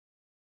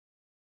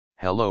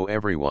Hello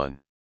everyone.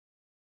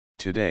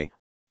 Today,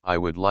 I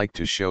would like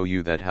to show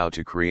you that how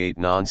to create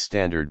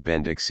non-standard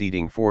bend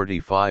exceeding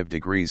 45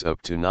 degrees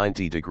up to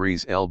 90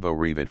 degrees elbow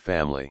Revit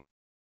family.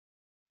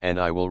 And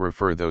I will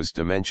refer those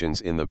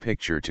dimensions in the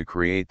picture to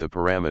create the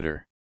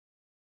parameter.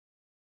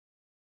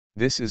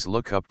 This is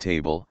lookup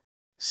table,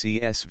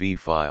 CSV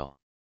file.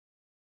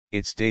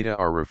 Its data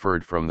are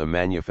referred from the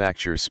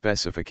manufacturer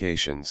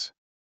specifications.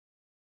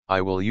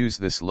 I will use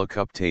this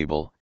lookup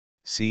table,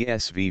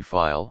 CSV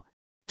file,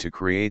 to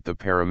create the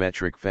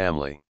parametric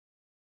family.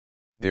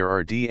 There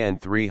are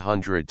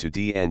DN300 to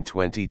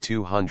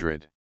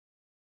DN2200.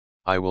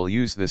 I will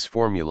use this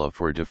formula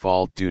for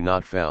default do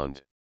not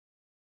found.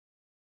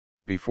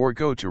 Before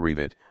go to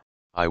Revit,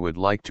 I would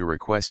like to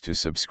request to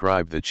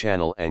subscribe the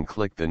channel and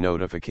click the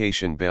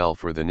notification bell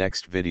for the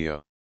next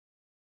video.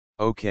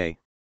 Okay,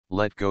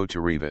 let go to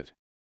Revit.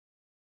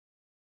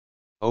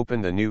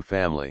 Open the new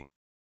family.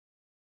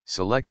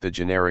 Select the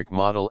generic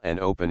model and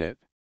open it.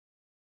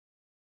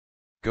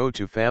 Go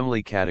to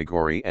Family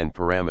Category and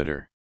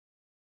Parameter.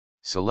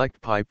 Select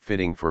Pipe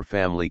Fitting for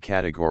Family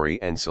Category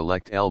and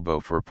select Elbow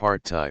for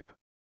Part Type.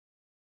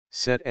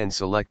 Set and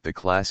select the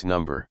class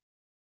number.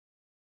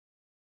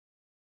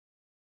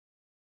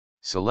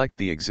 Select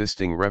the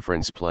existing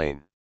reference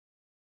plane.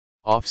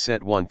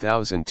 Offset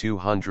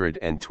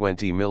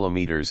 1220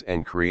 mm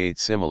and create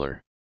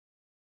similar.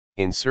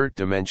 Insert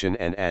dimension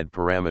and add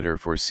parameter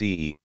for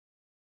CE.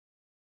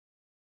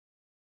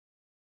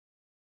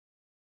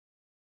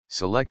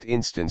 Select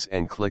Instance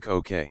and click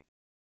OK.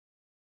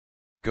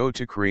 Go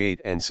to Create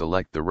and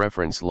select the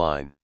reference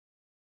line.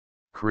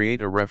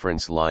 Create a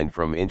reference line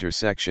from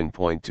intersection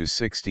point to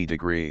 60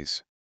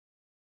 degrees.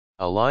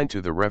 Align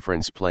to the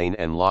reference plane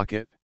and lock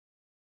it.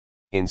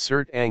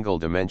 Insert angle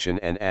dimension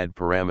and add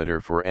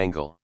parameter for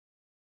angle.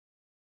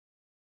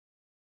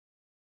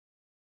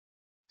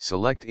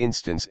 Select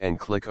Instance and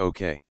click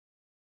OK.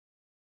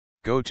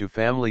 Go to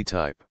Family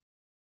Type.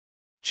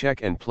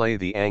 Check and play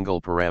the angle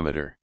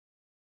parameter.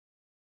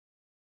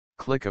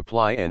 Click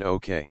Apply and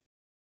OK.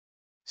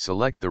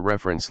 Select the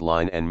reference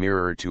line and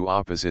mirror to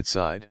opposite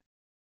side.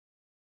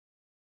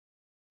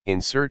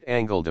 Insert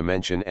angle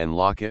dimension and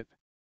lock it.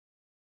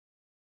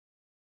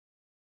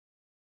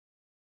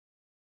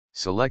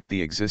 Select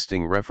the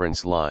existing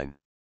reference line.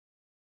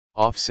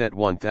 Offset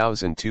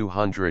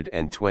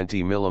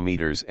 1220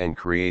 mm and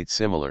create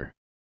similar.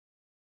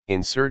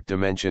 Insert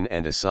dimension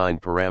and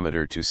assign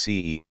parameter to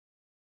CE.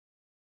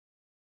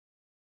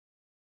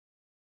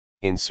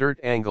 Insert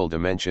angle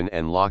dimension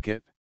and lock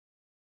it.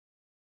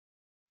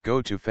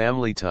 Go to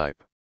Family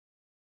Type.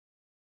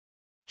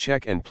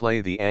 Check and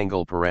play the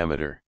angle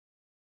parameter.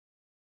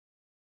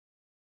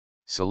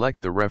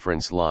 Select the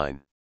reference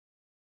line.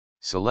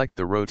 Select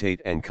the rotate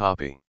and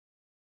copy.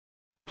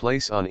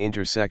 Place on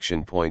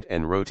intersection point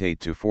and rotate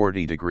to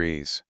 40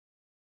 degrees.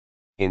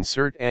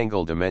 Insert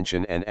angle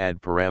dimension and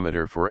add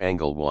parameter for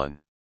angle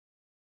 1.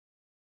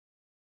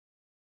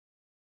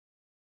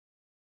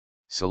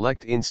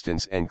 Select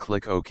Instance and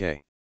click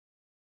OK.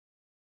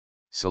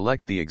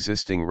 Select the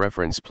existing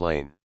reference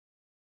plane.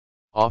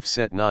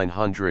 Offset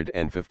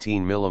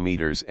 915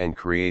 mm and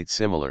create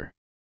similar.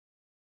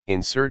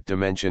 Insert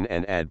dimension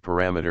and add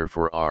parameter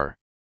for R.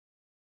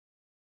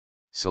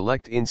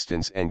 Select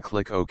Instance and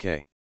click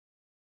OK.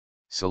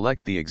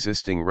 Select the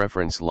existing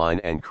reference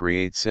line and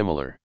create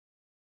similar.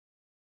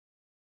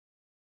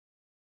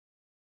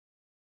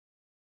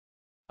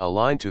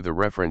 Align to the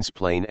reference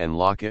plane and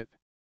lock it.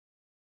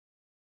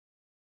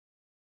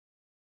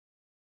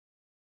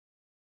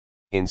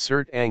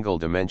 Insert angle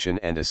dimension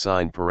and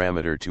assign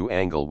parameter to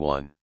angle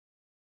 1.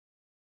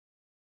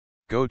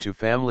 Go to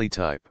Family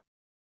Type.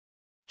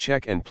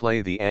 Check and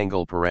play the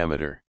angle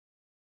parameter.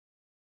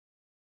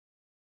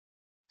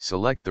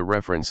 Select the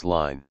reference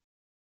line.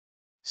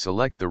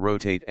 Select the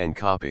rotate and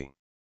copy.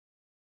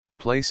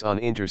 Place on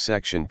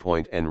intersection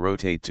point and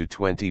rotate to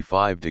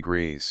 25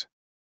 degrees.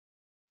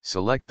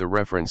 Select the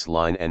reference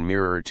line and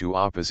mirror to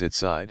opposite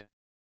side.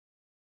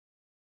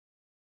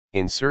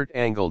 Insert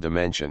angle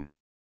dimension.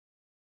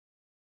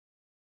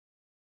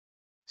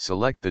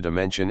 Select the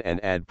dimension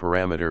and add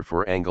parameter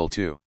for angle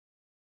 2.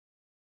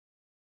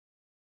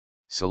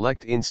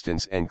 Select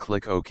Instance and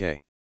click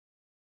OK.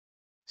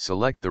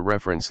 Select the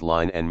reference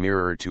line and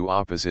mirror to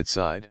opposite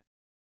side.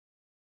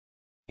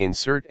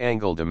 Insert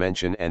angle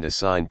dimension and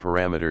assign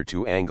parameter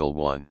to angle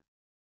 1.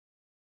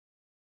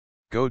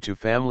 Go to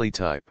Family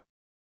Type.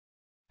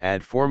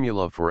 Add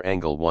formula for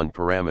angle 1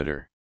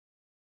 parameter.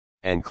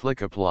 And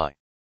click Apply.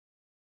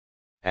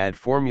 Add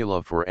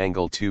formula for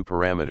angle 2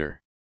 parameter.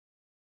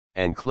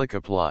 And click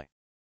Apply.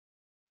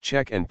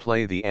 Check and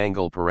play the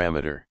angle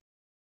parameter.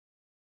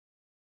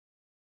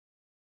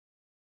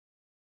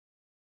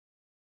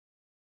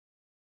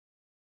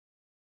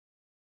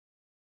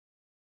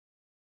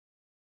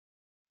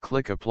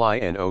 Click Apply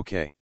and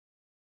OK.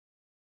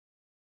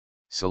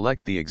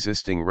 Select the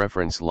existing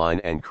reference line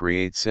and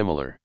create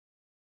similar.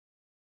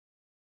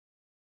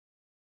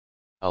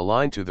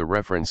 Align to the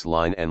reference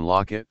line and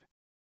lock it.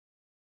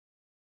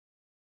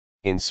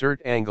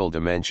 Insert angle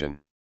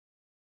dimension.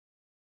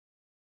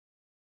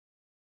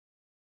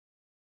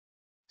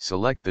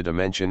 Select the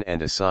dimension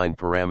and assign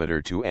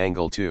parameter to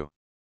angle 2.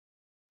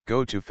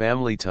 Go to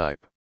Family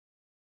Type.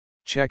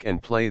 Check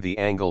and play the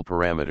angle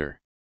parameter.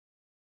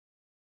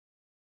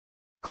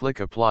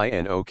 Click Apply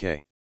and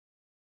OK.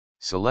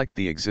 Select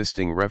the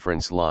existing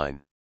reference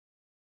line.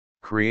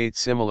 Create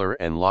similar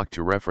and lock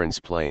to reference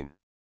plane.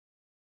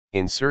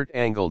 Insert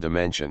angle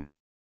dimension.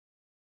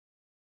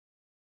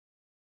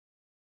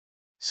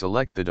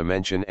 Select the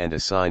dimension and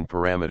assign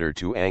parameter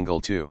to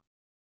angle 2.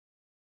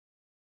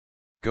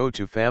 Go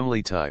to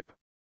Family Type.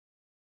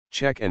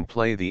 Check and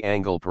play the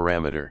angle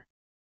parameter.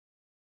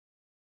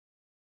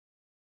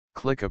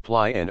 Click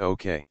Apply and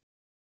OK.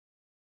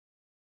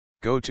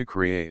 Go to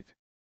Create.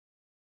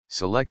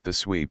 Select the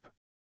sweep.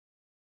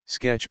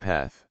 Sketch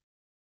path.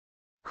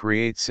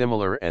 Create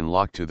similar and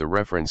lock to the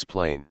reference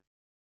plane.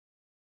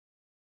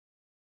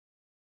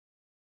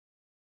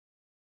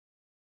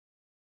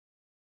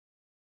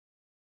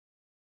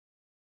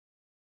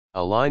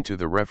 Align to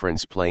the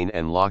reference plane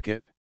and lock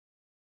it.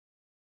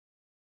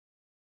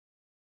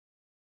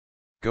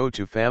 Go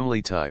to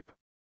Family Type.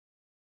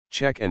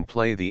 Check and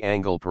play the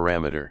angle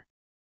parameter.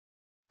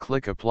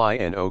 Click Apply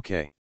and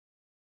OK.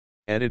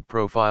 Edit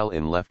profile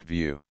in left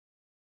view.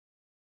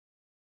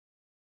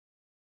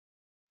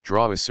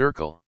 Draw a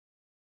circle.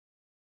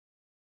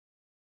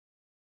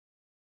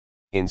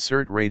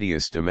 Insert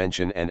radius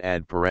dimension and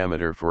add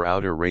parameter for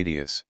outer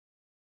radius.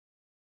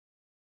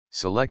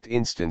 Select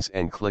instance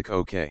and click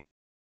OK.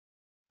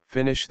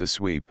 Finish the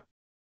sweep.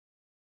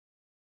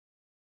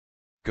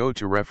 Go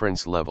to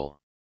reference level.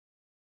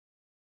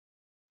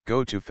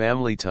 Go to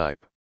Family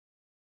Type.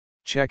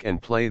 Check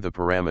and play the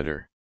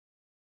parameter.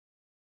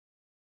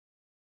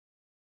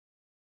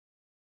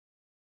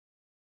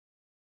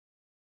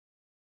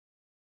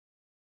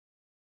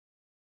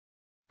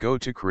 Go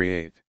to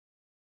Create.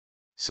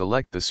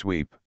 Select the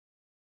sweep.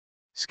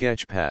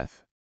 Sketch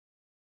path.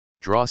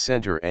 Draw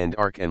center and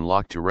arc and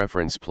lock to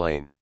reference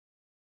plane.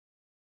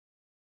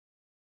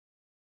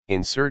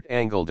 Insert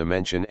angle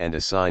dimension and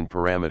assign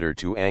parameter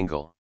to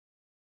angle.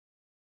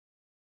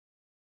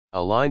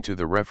 Align to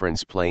the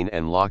reference plane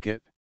and lock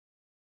it.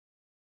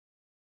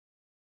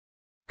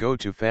 Go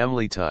to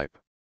Family Type.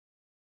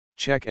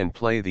 Check and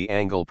play the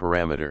angle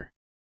parameter.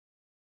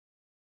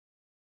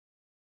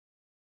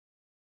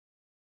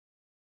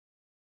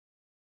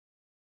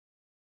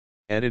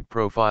 Edit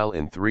profile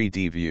in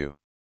 3D view.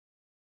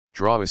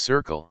 Draw a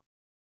circle.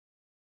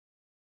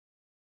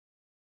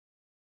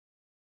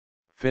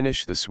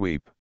 Finish the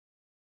sweep.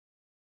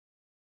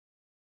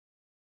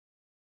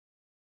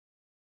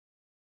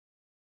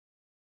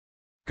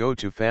 Go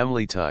to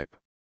Family Type.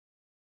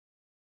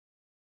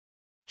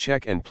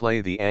 Check and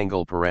play the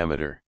angle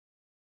parameter.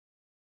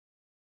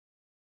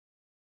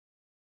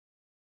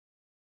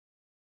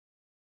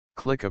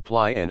 Click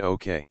Apply and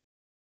OK.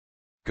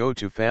 Go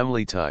to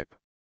Family Type.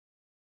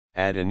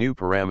 Add a new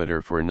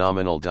parameter for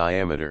nominal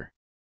diameter.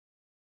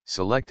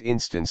 Select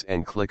instance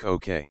and click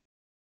OK.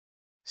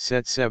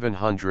 Set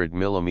 700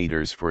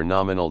 mm for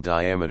nominal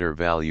diameter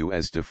value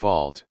as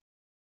default.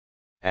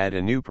 Add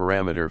a new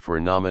parameter for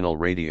nominal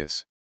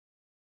radius.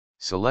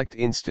 Select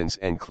instance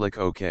and click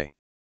OK.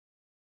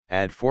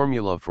 Add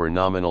formula for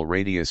nominal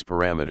radius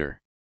parameter.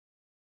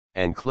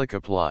 And click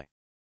Apply.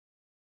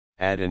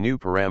 Add a new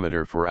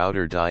parameter for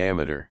outer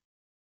diameter.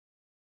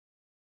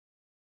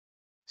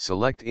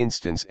 Select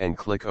instance and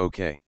click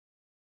OK.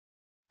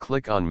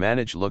 Click on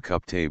Manage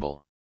Lookup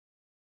Table.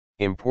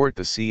 Import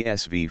the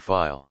CSV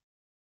file.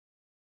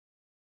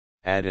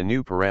 Add a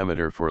new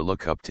parameter for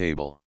lookup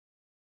table.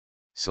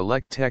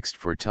 Select text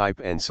for type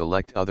and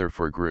select other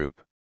for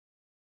group.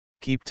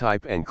 Keep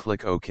type and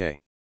click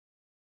OK.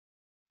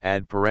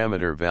 Add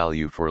parameter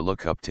value for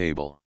lookup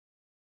table.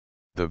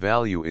 The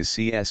value is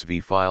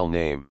CSV file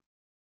name.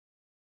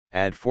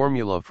 Add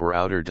formula for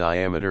outer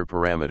diameter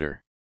parameter.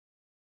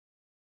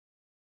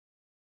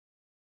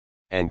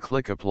 And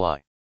click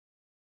Apply.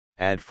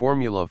 Add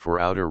formula for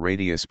outer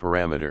radius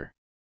parameter.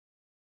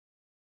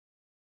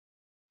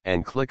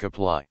 And click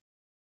Apply.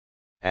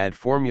 Add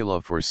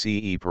formula for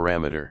CE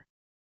parameter.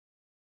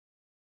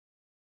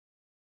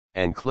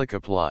 And click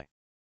Apply.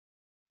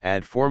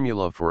 Add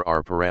formula for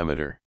R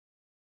parameter.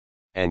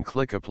 And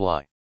click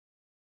Apply.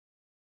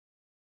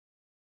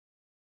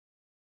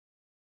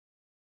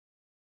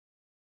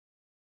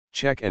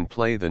 Check and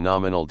play the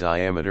nominal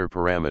diameter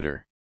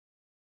parameter.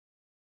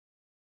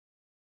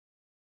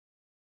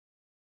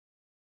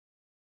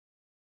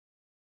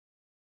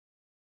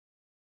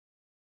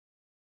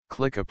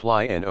 Click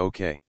Apply and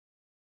OK.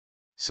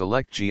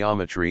 Select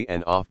Geometry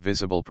and off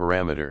Visible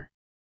parameter.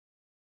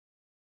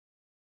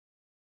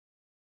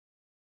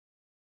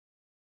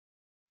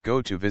 Go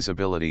to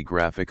Visibility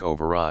Graphic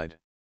Override.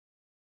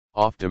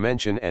 Off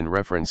Dimension and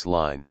Reference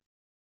Line.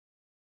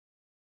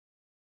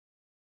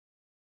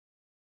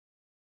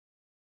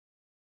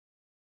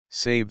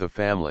 Save the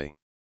family.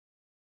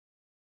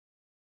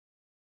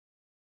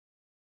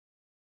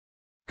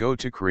 Go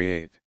to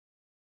Create.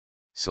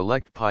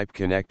 Select Pipe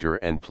Connector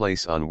and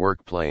place on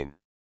Work Plane.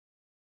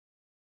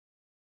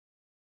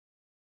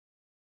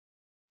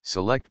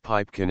 Select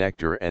pipe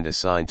connector and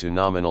assign to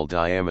nominal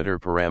diameter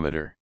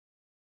parameter.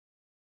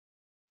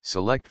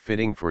 Select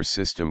fitting for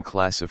system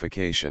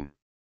classification.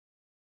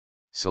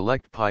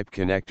 Select pipe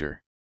connector.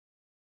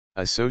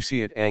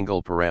 Associate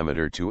angle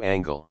parameter to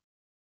angle.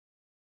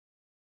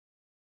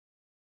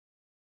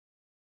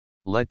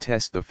 Let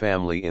test the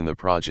family in the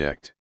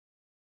project.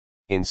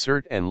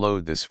 Insert and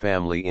load this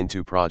family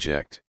into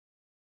project.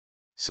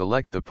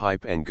 Select the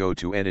pipe and go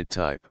to Edit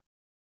Type.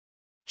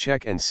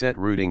 Check and set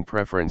routing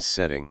preference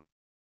setting.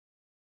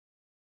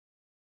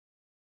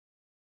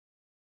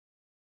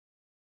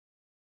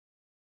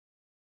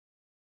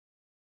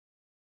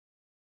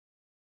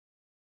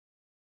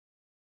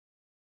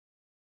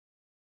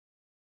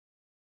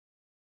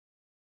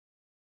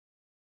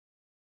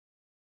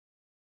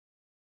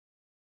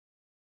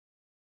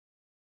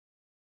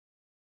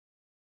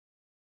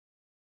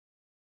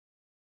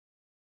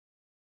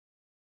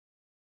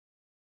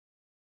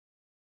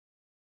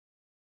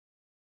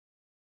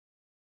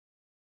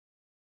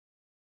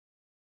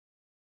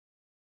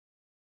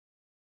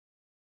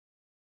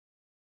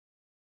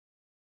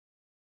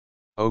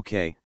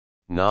 OK,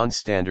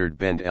 non-standard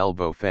bend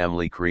elbow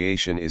family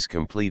creation is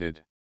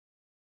completed.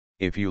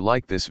 If you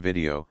like this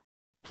video,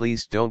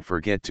 please don't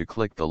forget to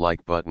click the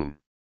like button.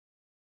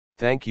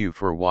 Thank you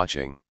for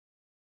watching.